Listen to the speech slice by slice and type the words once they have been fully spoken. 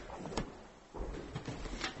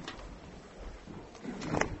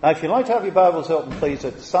Now, if you'd like to have your Bibles open, please,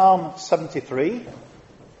 at Psalm 73.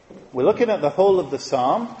 We're looking at the whole of the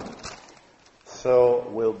psalm, so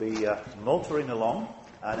we'll be motoring along,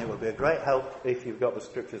 and it will be a great help if you've got the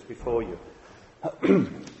scriptures before you.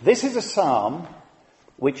 This is a psalm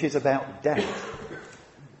which is about doubt.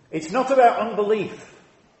 It's not about unbelief,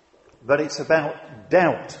 but it's about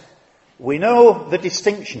doubt. We know the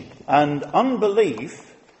distinction, and unbelief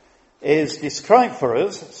is described for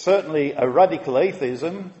us, certainly a radical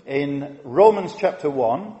atheism, in Romans chapter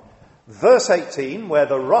 1, verse 18, where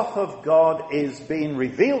the wrath of God is being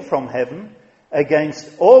revealed from heaven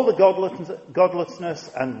against all the godlessness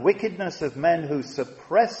and wickedness of men who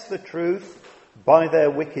suppress the truth by their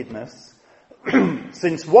wickedness,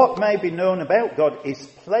 since what may be known about God is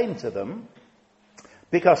plain to them,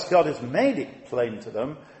 because God has made it plain to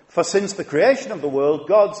them. For since the creation of the world,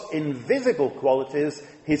 God's invisible qualities,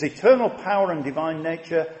 his eternal power and divine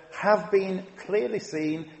nature, have been clearly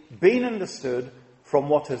seen, been understood from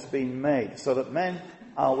what has been made, so that men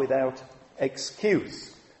are without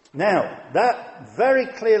excuse. Now, that very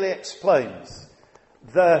clearly explains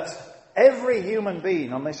that every human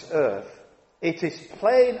being on this earth, it is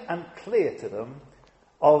plain and clear to them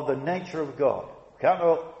of the nature of God. We can't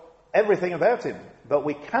know everything about him, but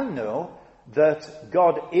we can know that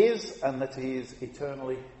God is and that he is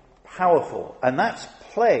eternally powerful. And that's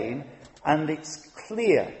plain and it's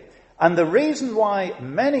clear. And the reason why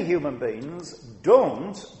many human beings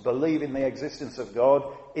don't believe in the existence of God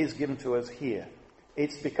is given to us here.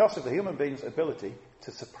 It's because of the human being's ability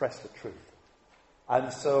to suppress the truth.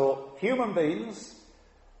 And so human beings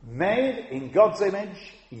made in God's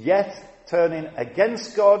image, yet turning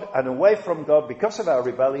against God and away from God because of our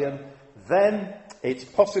rebellion, then it's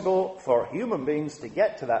possible for human beings to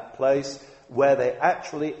get to that place where they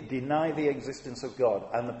actually deny the existence of God.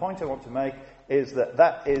 And the point I want to make is that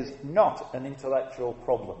that is not an intellectual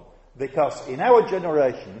problem. Because in our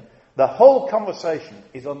generation, the whole conversation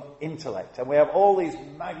is on intellect. And we have all these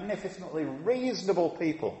magnificently reasonable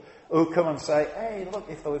people who come and say, hey, look,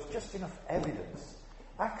 if there was just enough evidence,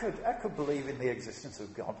 I could believe in the existence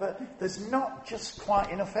of God, but there's not just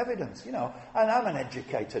quite enough evidence, you know. And I'm an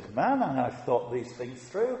educated man, and I've thought these things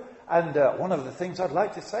through. And one of the things I'd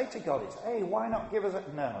like to say to God is, hey, why not give us a...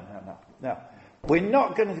 No. We're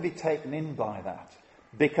not going to be taken in by that,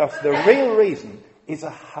 because the real reason is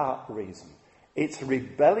a heart reason. It's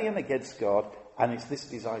rebellion against God, and it's this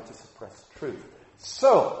desire to suppress truth.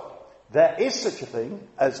 So, there is such a thing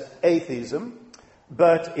as atheism,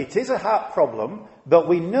 but it is a heart problem. But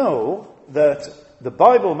we know that the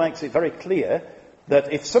Bible makes it very clear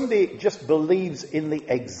that if somebody just believes in the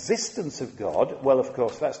existence of God, well, of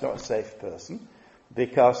course, that's not a safe person,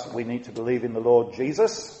 because we need to believe in the Lord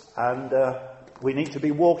Jesus, and we need to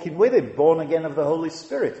be walking with him, born again of the Holy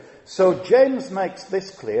Spirit. So James makes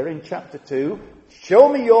this clear in chapter 2, show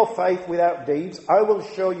me your faith without deeds, I will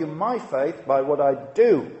show you my faith by what I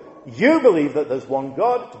do. You believe that there's one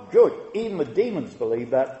God? Good. Even the demons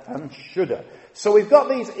believe that and shudder. So we've got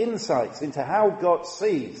these insights into how God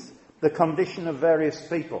sees the condition of various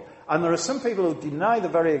people. And there are some people who deny the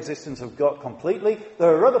very existence of God completely.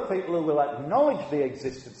 There are other people who will acknowledge the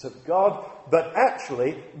existence of God, but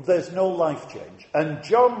actually there's no life change. And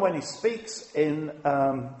John, when he speaks in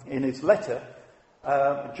his letter,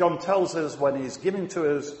 John tells us, when he's giving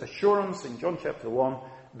to us assurance in John chapter 1,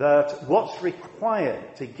 that what's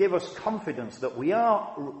required to give us confidence that we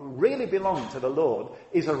are really belong to the Lord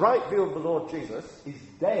is a right view of the Lord Jesus, his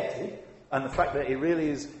deity, and the fact that he really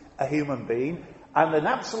is a human being, and an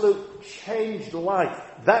absolute changed life.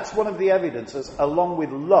 That's one of the evidences, along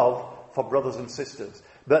with love for brothers and sisters.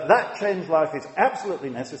 But that changed life is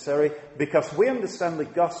absolutely necessary, because we understand the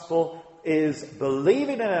gospel is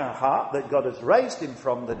believing in our heart that God has raised him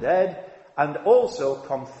from the dead, and also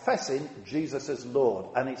confessing Jesus as Lord.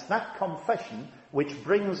 And it's that confession which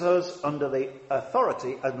brings us under the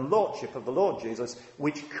authority and lordship of the Lord Jesus,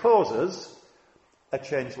 which causes a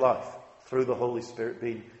changed life through the Holy Spirit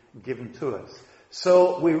being given to us.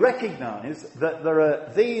 So we recognize that there are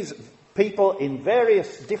these people in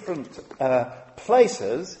various different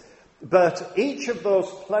places, but each of those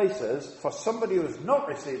places, for somebody who has not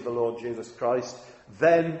received the Lord Jesus Christ,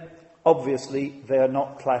 then obviously, they are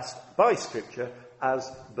not classed by Scripture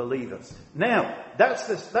as believers. Now,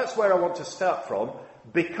 that's where I want to start from,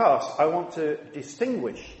 because I want to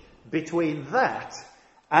distinguish between that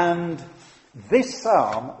and this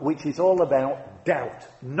psalm, which is all about doubt,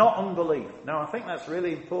 not unbelief. Now, I think that's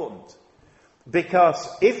really important, because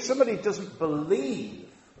if somebody doesn't believe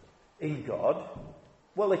in God,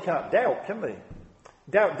 well, they can't doubt, can they?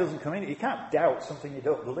 Doubt doesn't come in. You can't doubt something you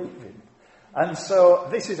don't believe in. And so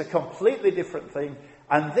this is a completely different thing.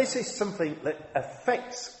 And this is something that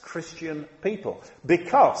affects Christian people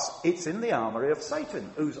because it's in the armoury of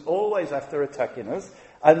Satan, who's always after attacking us.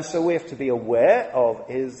 And so we have to be aware of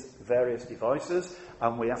his various devices,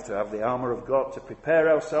 and we have to have the armour of God to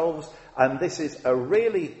prepare ourselves. And this is a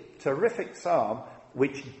really terrific psalm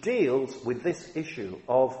which deals with this issue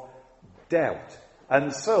of doubt.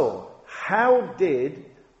 And so, how did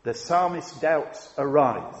the psalmist's doubts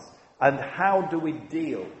arise? And how do we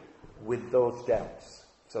deal with those doubts?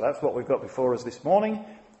 So that's what we've got before us this morning.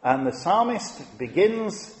 And the psalmist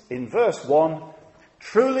begins in verse 1,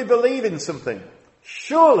 truly believe in something.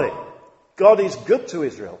 Surely God is good to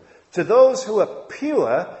Israel, to those who are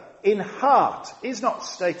pure in heart. He's not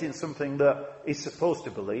stating something that he's supposed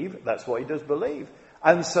to believe. That's what he does believe.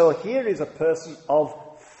 And so here is a person of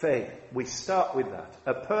faith. We start with that.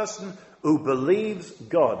 A person who believes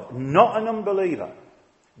God, not an unbeliever,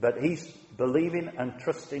 but he's believing and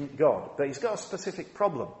trusting God. But he's got a specific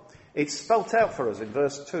problem. It's spelt out for us in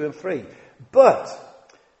verse 2 and 3. But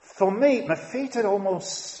for me, my feet had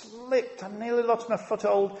almost slipped. I nearly lost my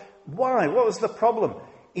foothold. Why? What was the problem?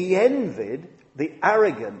 He envied the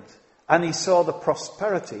arrogant and he saw the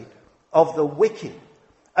prosperity of the wicked.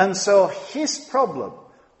 And so his problem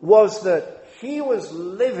was that he was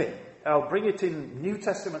living, I'll bring it in New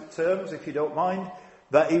Testament terms if you don't mind,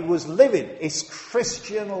 that he was living his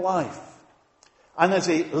Christian life. And as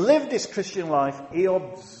he lived his Christian life, he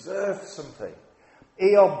observed something.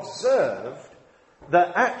 He observed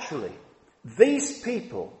that actually these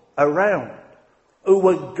people around who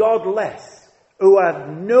were godless, who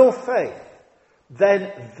had no faith,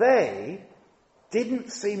 then they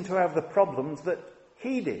didn't seem to have the problems that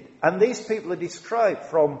he did. And these people are described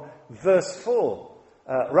from verse 4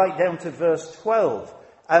 right down to verse 12.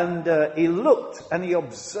 And he looked and he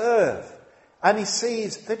observed and he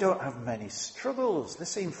sees they don't have many struggles. They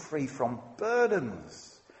seem free from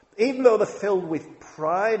burdens. Even though they're filled with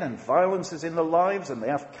pride and violences in their lives and they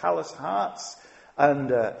have callous hearts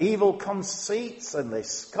and evil conceits and they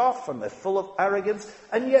scoff and they're full of arrogance,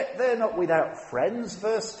 and yet they're not without friends,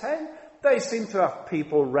 verse 10. They seem to have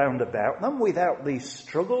people round about them without these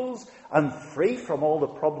struggles and free from all the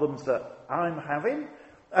problems that I'm having.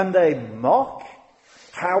 And they mock.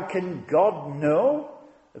 How can God know?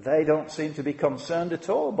 They don't seem to be concerned at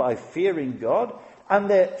all by fearing God. And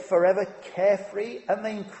they're forever carefree and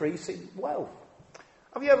they increase in wealth.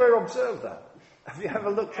 Have you ever observed that? Have you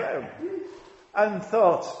ever looked around and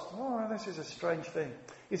thought, oh, this is a strange thing?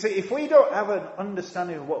 You see, if we don't have an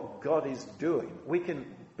understanding of what God is doing, we can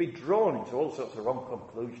be drawn into all sorts of wrong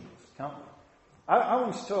conclusions, can't we? I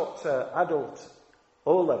once taught adult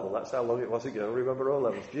O-level, that's how long it was ago, remember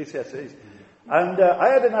O-levels, GCSEs. And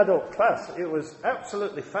I had an adult class, it was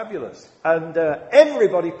absolutely fabulous. And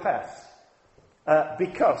everybody passed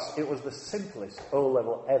because it was the simplest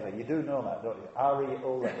O-level ever. You do know that, don't you? RE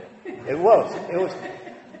O-level. It was.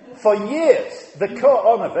 For years, they caught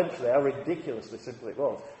on eventually how ridiculously simple it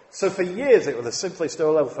was. So for years it was the simplest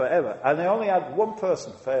O-level forever. And they only had one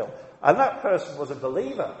person fail. And that person was a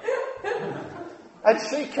believer. And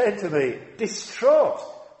she came to me distraught.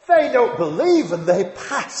 They don't believe and they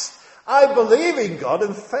passed. I believe in God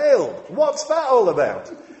and failed. What's that all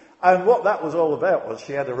about? And what that was all about was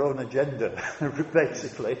she had her own agenda,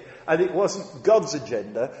 basically. And it wasn't God's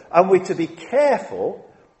agenda. And we're to be careful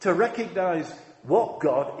to recognise what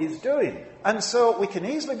God is doing. And so we can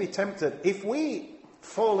easily be tempted, if we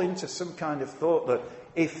fall into some kind of thought that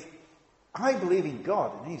if I believe in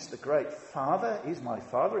God and he's the great Father, he's my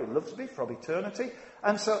Father, he loves me from eternity,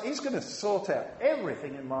 and so he's going to sort out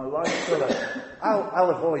everything in my life so that I'll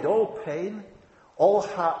avoid all pain, all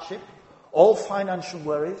hardship, all financial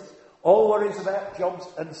worries, all worries about jobs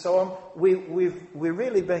and so on. We're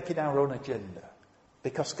really making our own agenda,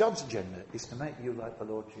 because God's agenda is to make you like the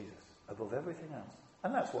Lord Jesus above everything else.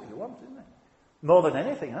 And that's what you want, isn't it? More than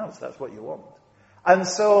anything else, that's what you want. And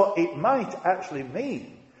so it might actually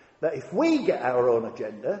mean that if we get our own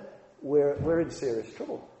agenda, we're in serious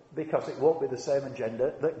trouble, because it won't be the same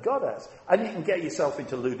agenda that God has. And you can get yourself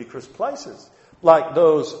into ludicrous places, like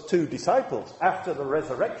those two disciples after the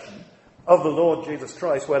resurrection of the Lord Jesus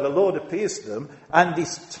Christ, where the Lord appears to them and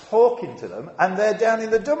is talking to them, and they're down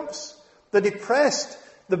in the dumps. They're depressed,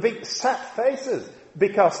 the big sad faces,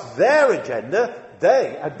 because their agenda,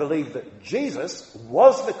 they had believed that Jesus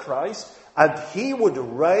was the Christ and he would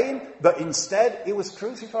reign, but instead he was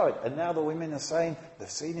crucified. And now the women are saying they've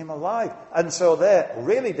seen him alive. And so they're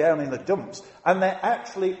really down in the dumps, and they're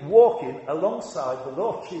actually walking alongside the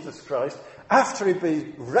Lord Jesus Christ after he'd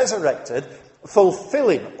been resurrected,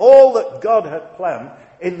 fulfilling all that God had planned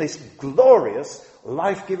in this glorious,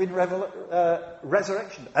 life-giving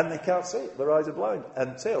resurrection. And they can't see it. Their eyes are blind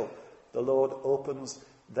until the Lord opens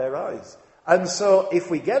their eyes. And so if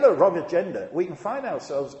we get a wrong agenda, we can find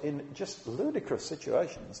ourselves in just ludicrous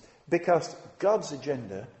situations, because God's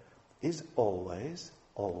agenda is always,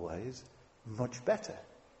 always much better.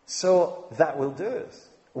 So that will do us.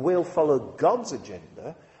 We'll follow God's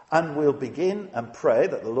agenda, and we'll begin and pray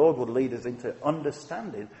that the Lord would lead us into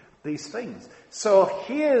understanding these things. So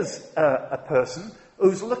here's a person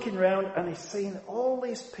who's looking around and he's seeing all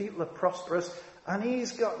these people are prosperous, and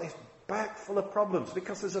he's got this bag full of problems,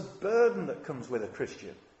 because there's a burden that comes with a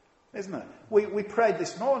Christian, isn't it? We prayed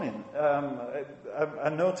this morning. I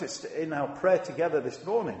noticed in our prayer together this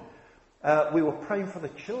morning, we were praying for the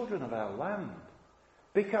children of our land,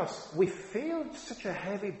 because we feel such a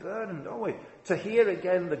heavy burden, don't we? To hear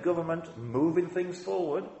again the government moving things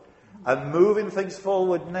forward, and moving things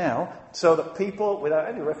forward now, so that people, without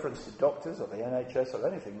any reference to doctors or the NHS or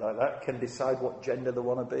anything like that, can decide what gender they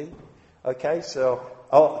want to be. Okay, so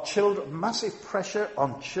our children, massive pressure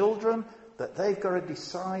on children that they've got to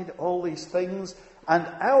decide all these things. And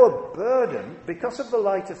our burden, because of the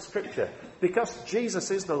light of Scripture, because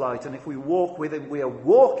Jesus is the light, and if we walk with him, we are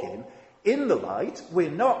walking in the light.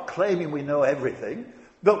 We're not claiming we know everything,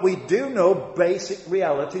 but we do know basic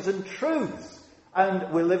realities and truths.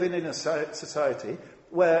 And we're living in a society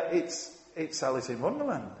where it's Alice in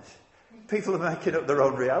Wonderland. People are making up their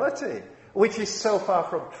own reality, which is so far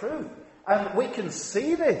from truth. And we can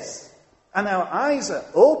see this. And our eyes are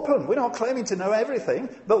open. We're not claiming to know everything,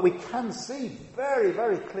 but we can see very,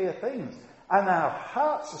 very clear things. And our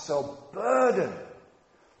hearts are so burdened.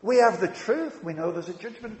 We have the truth. We know there's a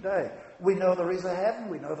judgment day. We know there is a heaven.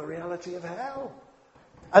 We know the reality of hell.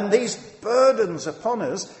 And these burdens upon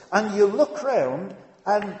us, and you look round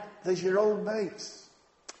and there's your old mates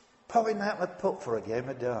popping out the putt for a game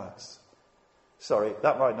of darts. Sorry,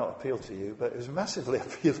 that might not appeal to you, but it was massively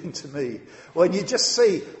appealing to me. When you just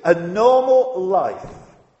see a normal life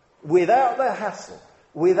without the hassle,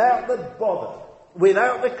 without the bother,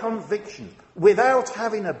 without the conviction, without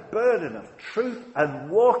having a burden of truth and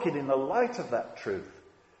walking in the light of that truth,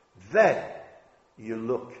 then you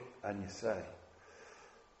look and you say,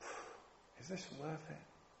 is this worth it?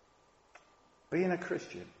 Being a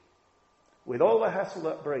Christian, with all the hassle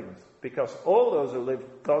that brings, because all those who live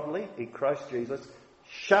godly in Christ Jesus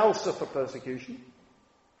shall suffer persecution.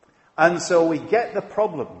 And so we get the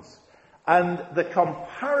problems. And the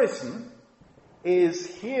comparison is,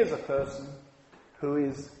 here's a person who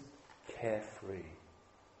is carefree.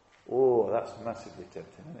 Oh, that's massively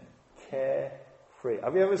tempting, isn't it? Carefree.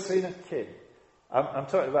 Have you ever seen a kid? I'm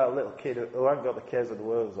talking about a little kid who hasn't got the cares of the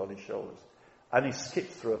world on his shoulders. And he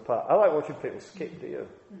skips through a park. I like watching people skip, do you?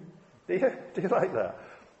 Do you like that?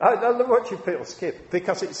 I love watching people skip,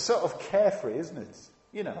 because it's sort of carefree, isn't it?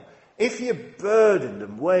 You know, if you're burdened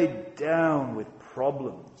and weighed down with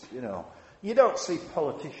problems, you know, you don't see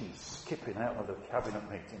politicians skipping out of the cabinet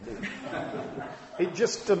meeting, do you? It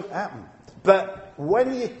just doesn't happen. But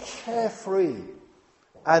when you're carefree,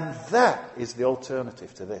 and that is the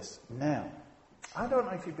alternative to this. Now, I don't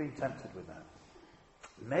know if you've been tempted with that.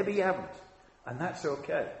 Maybe you haven't, and that's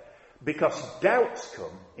okay. Because doubts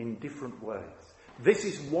come in different ways. This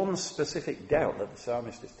is one specific doubt that the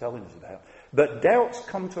psalmist is telling us about. But doubts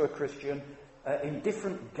come to a Christian in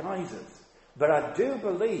different guises. But I do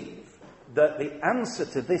believe that the answer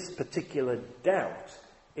to this particular doubt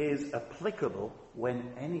is applicable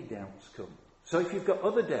when any doubts come. So if you've got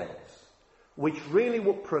other doubts, which really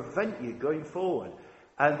will prevent you going forward,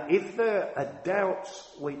 and if there are doubts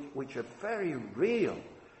which are very real,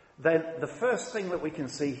 then the first thing that we can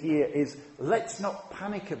see here is, let's not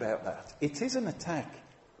panic about that. It is an attack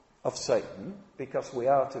of Satan, because we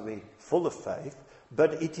are to be full of faith,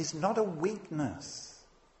 but it is not a weakness.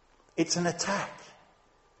 It's an attack.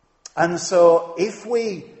 And so if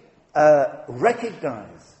we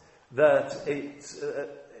recognize that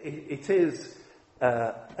it is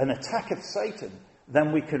an attack of Satan,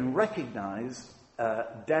 then we can recognize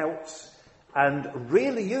doubts and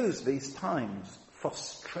really use these times for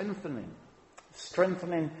strengthening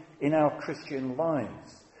in our Christian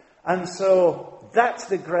lives. And so that's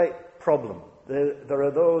the great problem. There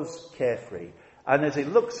are those carefree. And as he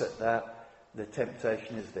looks at that, the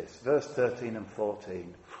temptation is this. Verse 13 and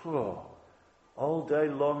 14. All day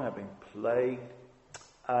long I've been plagued,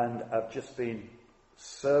 and I've just been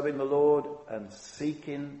serving the Lord and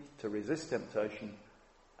seeking to resist temptation.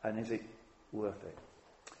 And is it worth it?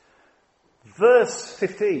 Verse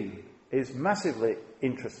 15 is massively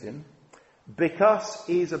interesting, because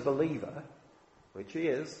he's a believer, which he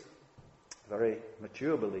is, a very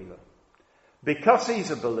mature believer. Because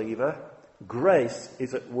he's a believer, grace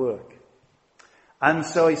is at work. And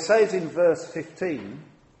so he says in verse 15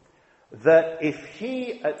 that if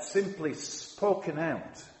he had simply spoken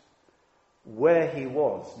out where he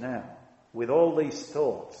was now, with all these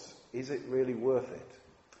thoughts, is it really worth it?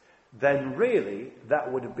 Then really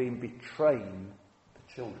that would have been betraying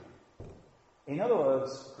the children. In other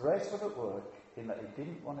words, grace was at work in that he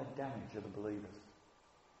didn't want to damage other believers.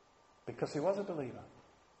 Because he was a believer.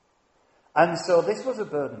 And so this was a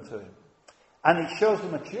burden to him. And it shows the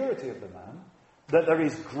maturity of the man, that there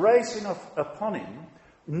is grace enough upon him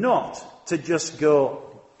not to just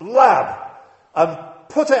go blab and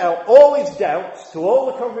put out all his doubts to all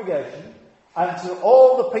the congregation and to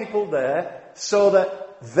all the people there so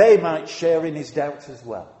that they might share in his doubts as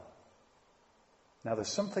well. Now there's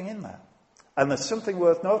something in that. And there's something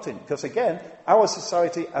worth noting, because again, our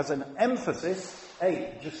society has an emphasis,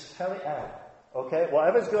 hey, just tell it out. Okay,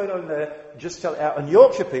 whatever's going on there, just tell it out. And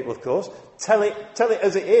Yorkshire people, of course, tell it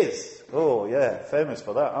as it is. Oh yeah, famous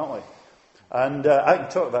for that, aren't we? And I can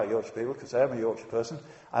talk about Yorkshire people because I am a Yorkshire person,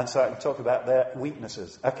 and so I can talk about their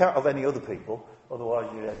weaknesses. I can't of any other people, otherwise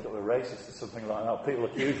you end up a racist or something like that. People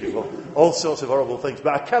accuse you of all sorts of horrible things.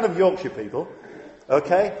 But I can of Yorkshire people.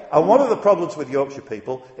 Okay? And one of the problems with Yorkshire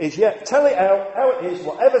people is, tell it out, how it is,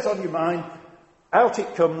 whatever's on your mind, out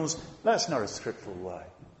it comes. That's not a scriptural way.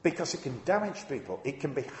 Because it can damage people. It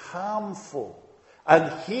can be harmful. And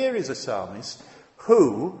here is a psalmist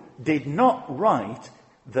who did not write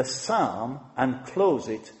the psalm and close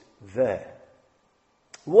it there.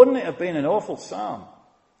 Wouldn't it have been an awful psalm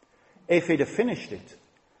if he'd have finished it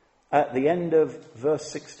at the end of verse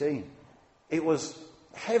 16? It was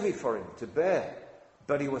heavy for him to bear.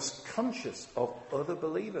 But he was conscious of other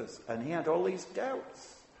believers, and he had all these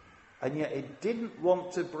doubts. And yet he didn't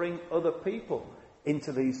want to bring other people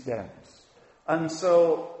into these doubts. And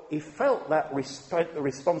so he felt that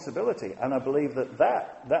responsibility, and I believe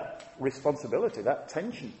that responsibility, that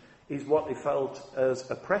tension, is what he felt as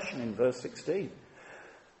oppression in verse 16.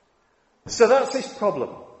 So that's his problem.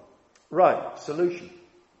 Right, solution.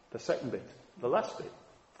 The second bit, the last bit.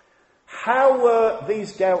 How were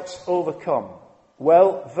these doubts overcome?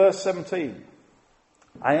 Well, verse 17.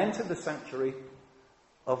 I entered the sanctuary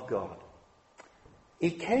of God.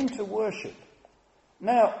 He came to worship.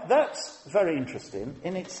 Now, that's very interesting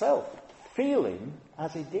in itself, feeling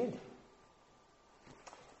as he did.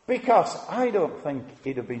 Because I don't think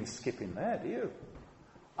he'd have been skipping there, do you?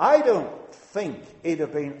 I don't think he'd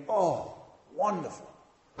have been, oh, wonderful.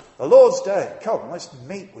 The Lord's Day, come, let's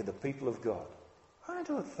meet with the people of God. I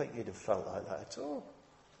don't think he'd have felt like that at all.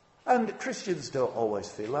 And Christians don't always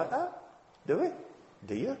feel like that, do we?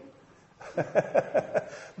 Do you?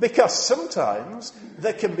 Because sometimes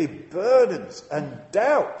there can be burdens and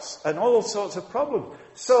doubts and all sorts of problems.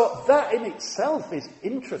 So that in itself is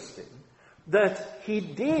interesting that he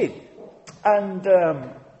did. And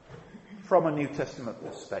from a New Testament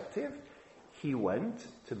perspective, he went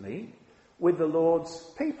to meet with the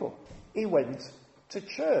Lord's people. He went to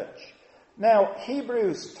church. Now,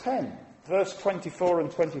 Hebrews 10, verse 24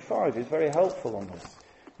 and 25 is very helpful on this.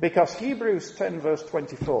 Because Hebrews 10 verse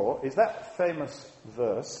 24 is that famous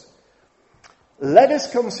verse. Let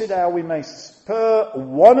us consider how we may spur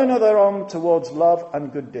one another on towards love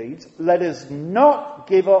and good deeds. Let us not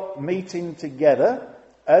give up meeting together,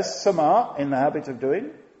 as some are in the habit of doing,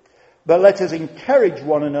 but let us encourage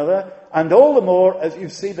one another, and all the more as you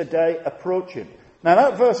see the day approaching. Now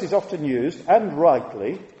that verse is often used, and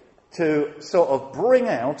rightly, to sort of bring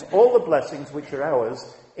out all the blessings which are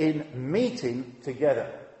ours in meeting together.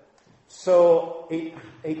 So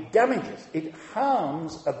it damages, it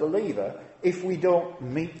harms a believer if we don't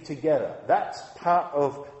meet together. That's part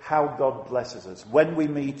of how God blesses us, when we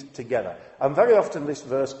meet together. And very often this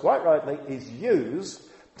verse, quite rightly, is used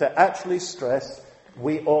to actually stress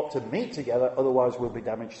we ought to meet together, otherwise we'll be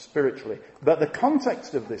damaged spiritually. But the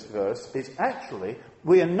context of this verse is actually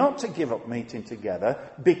we are not to give up meeting together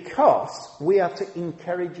because we are to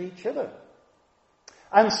encourage each other.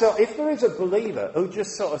 And so if there is a believer who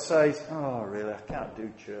just sort of says, oh, really, I can't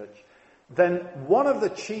do church, then one of the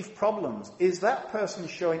chief problems is that person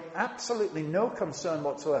showing absolutely no concern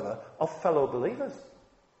whatsoever of fellow believers.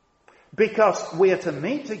 Because we are to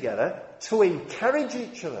meet together to encourage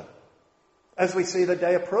each other as we see the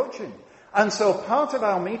day approaching. And so part of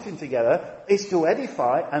our meeting together is to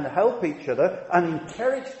edify and help each other and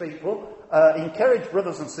encourage people, encourage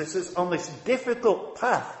brothers and sisters on this difficult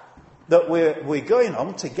path that we're going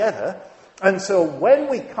on together. And so when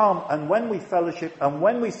we come and when we fellowship and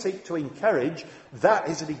when we seek to encourage, that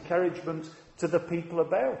is an encouragement to the people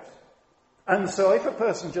about. And so if a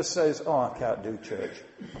person just says, oh, I can't do church,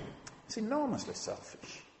 it's enormously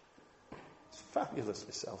selfish.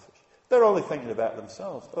 fabulously selfish. They're only thinking about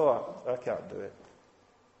themselves. Oh, I can't do it.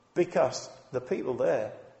 Because the people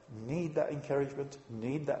there need that encouragement,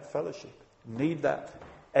 need that fellowship, need that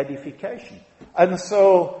edification. And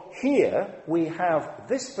so here we have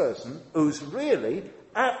this person who's really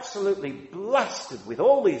absolutely blasted with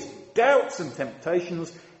all these doubts and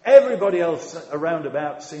temptations. Everybody else around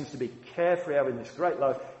about seems to be carefree, having this great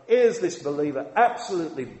life. Here's this believer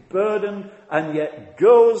absolutely burdened and yet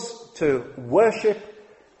goes to worship.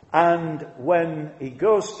 And when he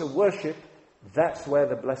goes to worship, that's where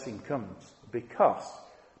the blessing comes. Because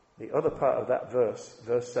the other part of that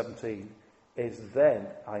verse 17, is then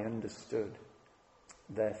I understood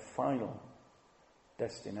their final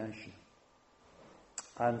destination.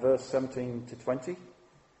 And verse 17 to 20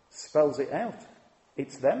 spells it out.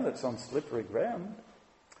 It's them that's on slippery ground.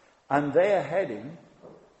 And they are heading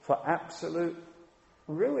for absolute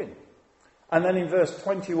ruin. And then in verse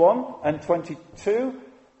 21 and 22,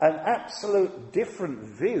 an absolute different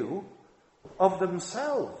view of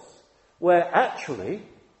themselves. Where actually,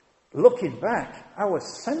 looking back, I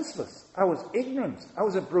was senseless. I was ignorant. I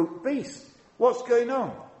was a brute beast. What's going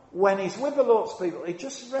on? When he's with the Lord's people, he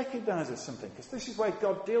just recognises something. Because this is where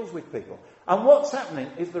God deals with people. And what's happening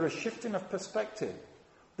is there is shifting of perspective.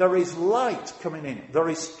 There is light coming in. There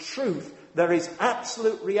is truth. There is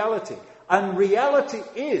absolute reality. And reality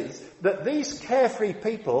is that these carefree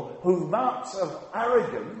people who marks of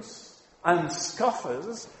arrogance and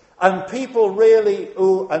scoffers and people really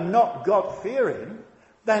who are not God-fearing,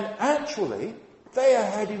 then actually they are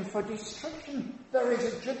heading for destruction. There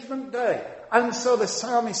is a judgment day. And so the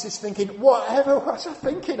psalmist is thinking, whatever was I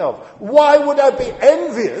thinking of? Why would I be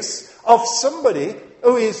envious of somebody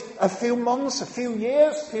who is a few months, a few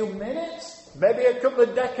years, a few minutes, maybe a couple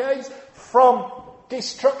of decades from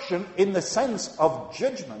destruction in the sense of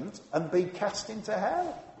judgment and be cast into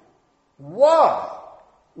hell? Why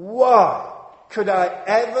could I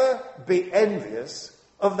ever be envious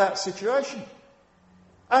of that situation?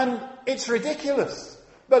 And it's ridiculous.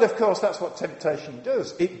 But of course that's what temptation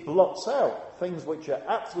does. It blots out things which are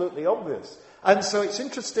absolutely obvious. And so it's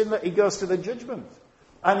interesting that he goes to the judgment.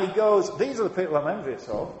 And he goes, these are the people I'm envious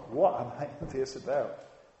of. What am I envious about?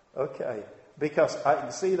 Okay. Because I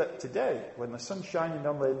can see that today, when the sun's shining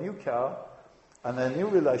on their new car, and their new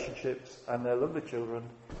relationships, and their lovely children,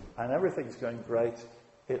 and everything's going great,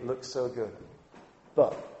 it looks so good.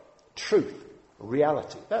 But truth,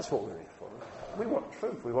 reality, that's what we're here for. We want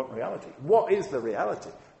truth, we want reality. What is the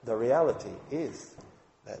reality? The reality is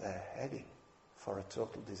that they're heading for a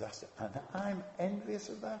total disaster. And I'm envious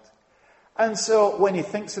of that. And so when he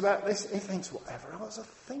thinks about this, he thinks, whatever was I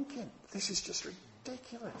thinking? This is just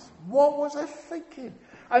ridiculous. What was I thinking?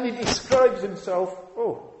 And he describes himself,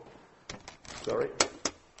 a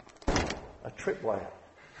tripwire.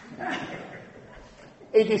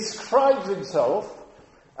 He describes himself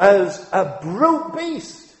as a brute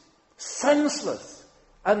beast, senseless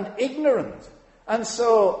and ignorant. And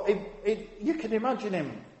so you can imagine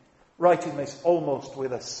him writing this almost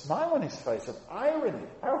with a smile on his face of irony.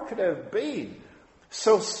 How could I have been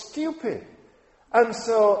so stupid? And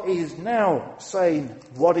so he's now saying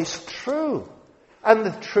what is true. And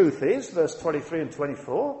the truth is, verse 23 and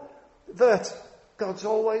 24, that God's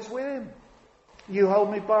always with him. You hold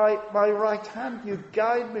me by my right hand. You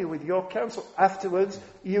guide me with your counsel. Afterwards,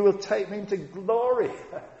 you will take me into glory.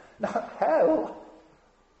 Not hell.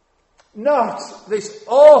 Not this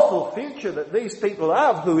awful future that these people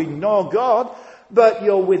have who ignore God. But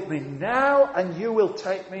you're with me now and you will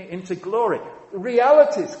take me into glory.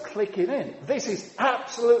 Reality's clicking in. This is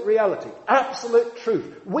absolute reality. Absolute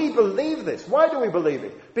truth. We believe this. Why do we believe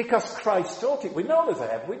it? Because Christ taught it. We know there's a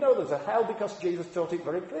heaven. We know there's a hell because Jesus taught it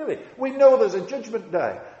very clearly. We know there's a judgment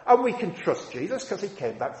day. And we can trust Jesus because he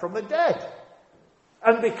came back from the dead.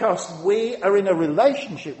 And because we are in a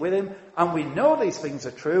relationship with him and we know these things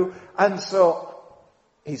are true. And so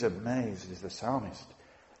he's amazed, is the psalmist.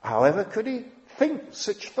 However could he think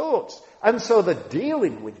such thoughts? And so the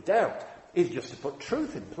dealing with doubt is just to put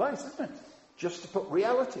truth in place, isn't it? Just to put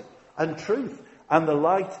reality and truth and the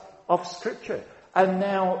light of Scripture. And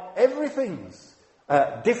now everything's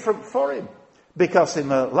different for him. Because in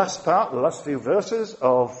the last part, the last few verses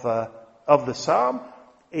of the psalm,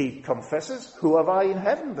 he confesses, who have I in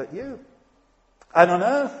heaven but you? And on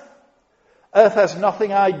earth? Earth has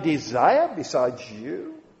nothing I desire besides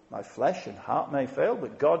you. My flesh and heart may fail,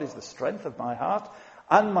 but God is the strength of my heart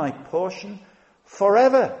and my portion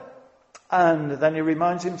forever. And then he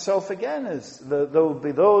reminds himself again, as there will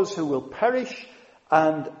be those who will perish,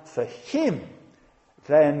 and for him,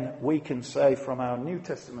 then we can say from our New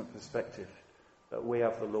Testament perspective that we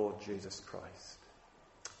have the Lord Jesus Christ.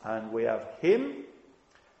 And we have him,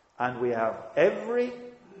 and we have every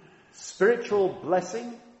spiritual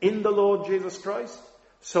blessing in the Lord Jesus Christ.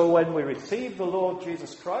 So when we receive the Lord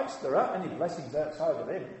Jesus Christ, there aren't any blessings outside of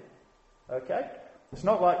him. Okay? It's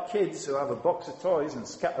not like kids who have a box of toys and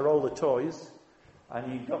scatter all the toys,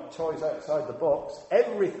 and you've got toys outside the box.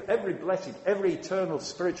 Every blessing, every eternal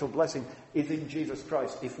spiritual blessing is in Jesus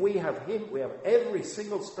Christ. If we have him, we have every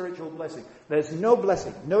single spiritual blessing. There's no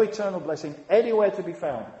blessing, no eternal blessing anywhere to be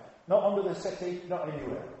found. Not under the settee, not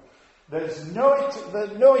anywhere. There's no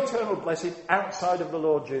eternal blessing outside of the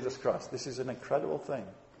Lord Jesus Christ. This is an incredible thing.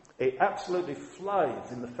 It absolutely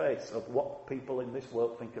flies in the face of what people in this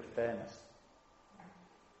world think of fairness.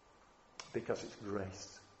 Because it's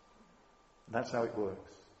grace. That's how it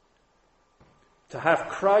works. To have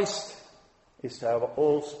Christ is to have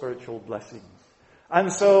all spiritual blessings.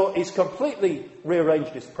 And so he's completely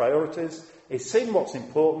rearranged his priorities. He's seen what's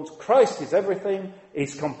important. Christ is everything.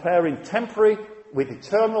 He's comparing temporary with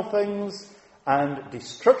eternal things. And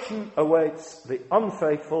destruction awaits the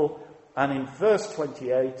unfaithful. And in verse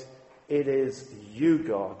 28, it is you,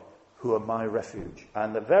 God, who are my refuge.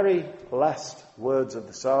 And the very last words of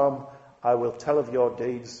the psalm, I will tell of your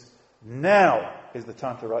deeds. Now is the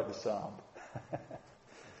time to write the psalm.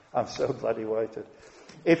 I'm so glad he waited.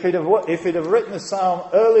 If he'd have written the psalm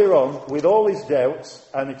earlier on with all his doubts,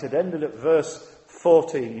 and it had ended at verse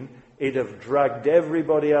 14, he'd have dragged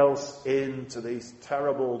everybody else into these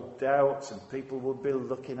terrible doubts, and people would be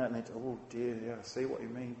looking at it. Oh dear, yeah, I see what you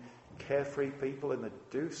mean. Carefree people, and they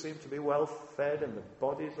do seem to be well fed, and the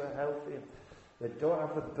bodies are healthy, and they don't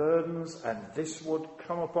have the burdens, and this would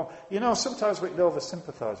come upon. You know, sometimes we can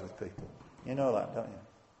over-sympathise with people. You know that, don't you?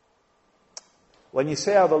 When you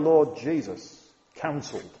see how the Lord Jesus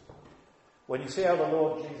counselled, when you see how the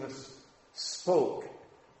Lord Jesus spoke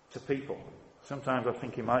to people, sometimes I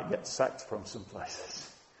think he might get sacked from some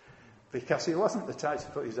places. Because he wasn't the type to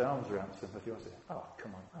put his arms around somebody, was he? Oh,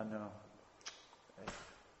 come on,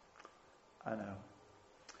 I know.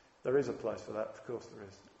 There is a place for that, of course there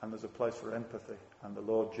is. And there's a place for empathy. And the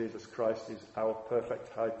Lord Jesus Christ is our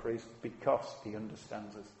perfect high priest because he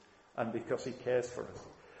understands us and because he cares for us.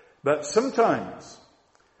 But sometimes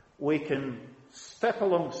we can step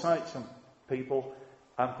alongside some people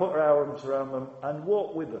and put our arms around them and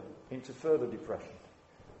walk with them into further depression,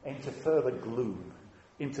 into further gloom,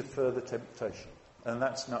 into further temptation. And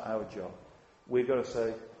that's not our job. We've got to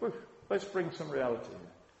say, let's bring some reality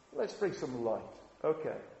in. Let's bring some light.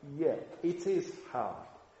 Okay, yeah, it is hard.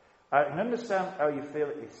 I can understand how you feel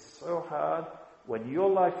it is so hard when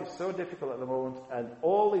your life is so difficult at the moment and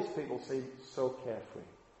all these people seem so carefree.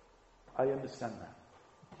 I understand that.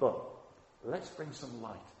 But let's bring some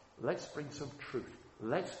light. Let's bring some truth.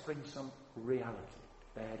 Let's bring some reality.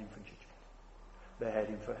 They're heading for judgment. They're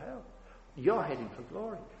heading for hell. You're heading for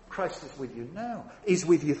glory. Christ is with you now. He's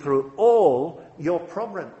with you through all your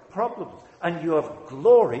problems. And you have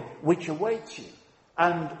glory which awaits you.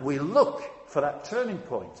 And we look for that turning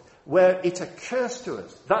point where it occurs to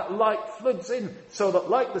us. That light floods in so that,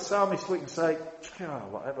 like the psalmist, we can say, oh,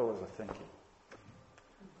 whatever was I thinking?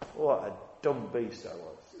 What a dumb beast I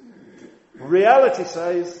was. Reality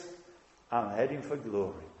says, I'm heading for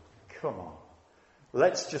glory. Come on.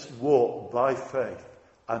 Let's just walk by faith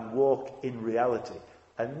and walk in reality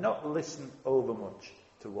and not listen over much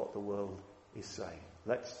to what the world is saying.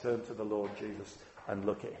 Let's turn to the Lord Jesus and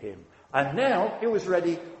look at him. And now he was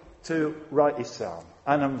ready to write his psalm.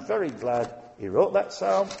 And I'm very glad he wrote that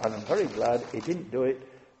psalm, and I'm very glad he didn't do it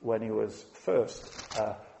when he was first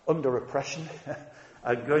under oppression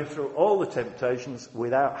and going through all the temptations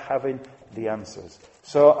without having the answers.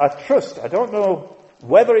 So I don't know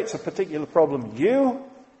whether it's a particular problem you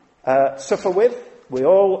suffer with. We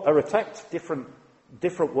all are attacked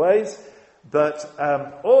different ways. But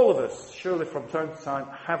all of us, surely from time to time,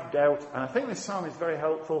 have doubt. And I think this psalm is very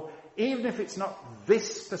helpful. Even if it's not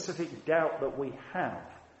this specific doubt that we have,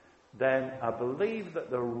 then I believe that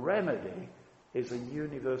the remedy is a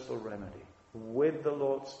universal remedy with the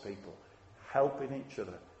Lord's people, helping each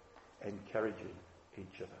other, encouraging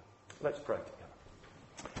each other. Let's pray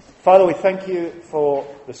together. Father, we thank you for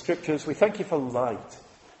the scriptures. We thank you for light.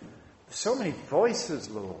 So many voices,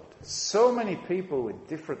 Lord. So many people with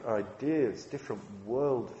different ideas, different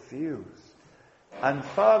world views. And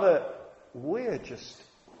Father, we're just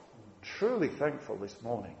truly thankful this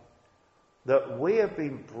morning that we have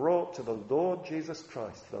been brought to the Lord Jesus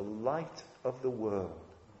Christ, the light of the world.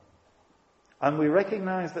 And we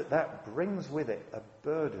recognize that that brings with it a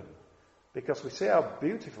burden, because we see how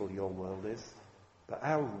beautiful your world is, but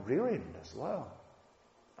how ruined as well.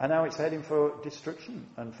 And how it's heading for destruction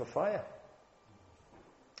and for fire.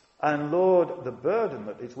 And Lord, the burden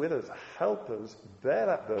that is with us, help us bear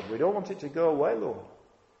that burden. We don't want it to go away, Lord.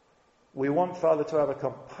 We want, Father, to have a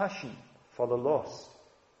compassion for the lost.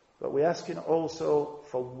 But we're asking also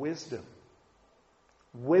for wisdom.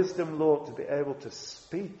 Wisdom, Lord, to be able to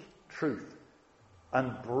speak truth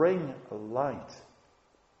and bring light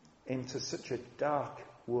into such a dark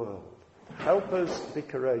world. Help us be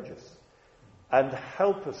courageous. And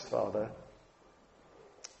help us, Father,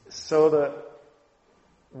 so that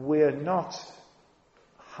we're not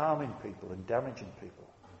harming people and damaging people.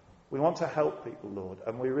 We want to help people, Lord,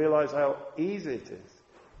 and we realize how easy it is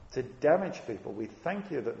to damage people. We thank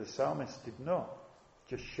you that the psalmist did not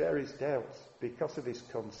just share his doubts because of his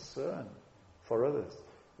concern for others.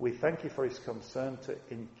 We thank you for his concern to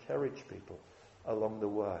encourage people along the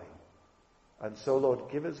way. And so, Lord,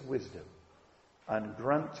 give us wisdom and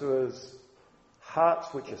grant to us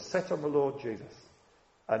hearts which are set on the Lord Jesus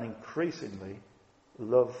and increasingly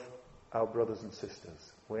love our brothers and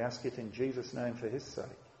sisters. We ask it in Jesus' name for his sake.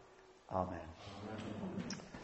 Amen. Amen.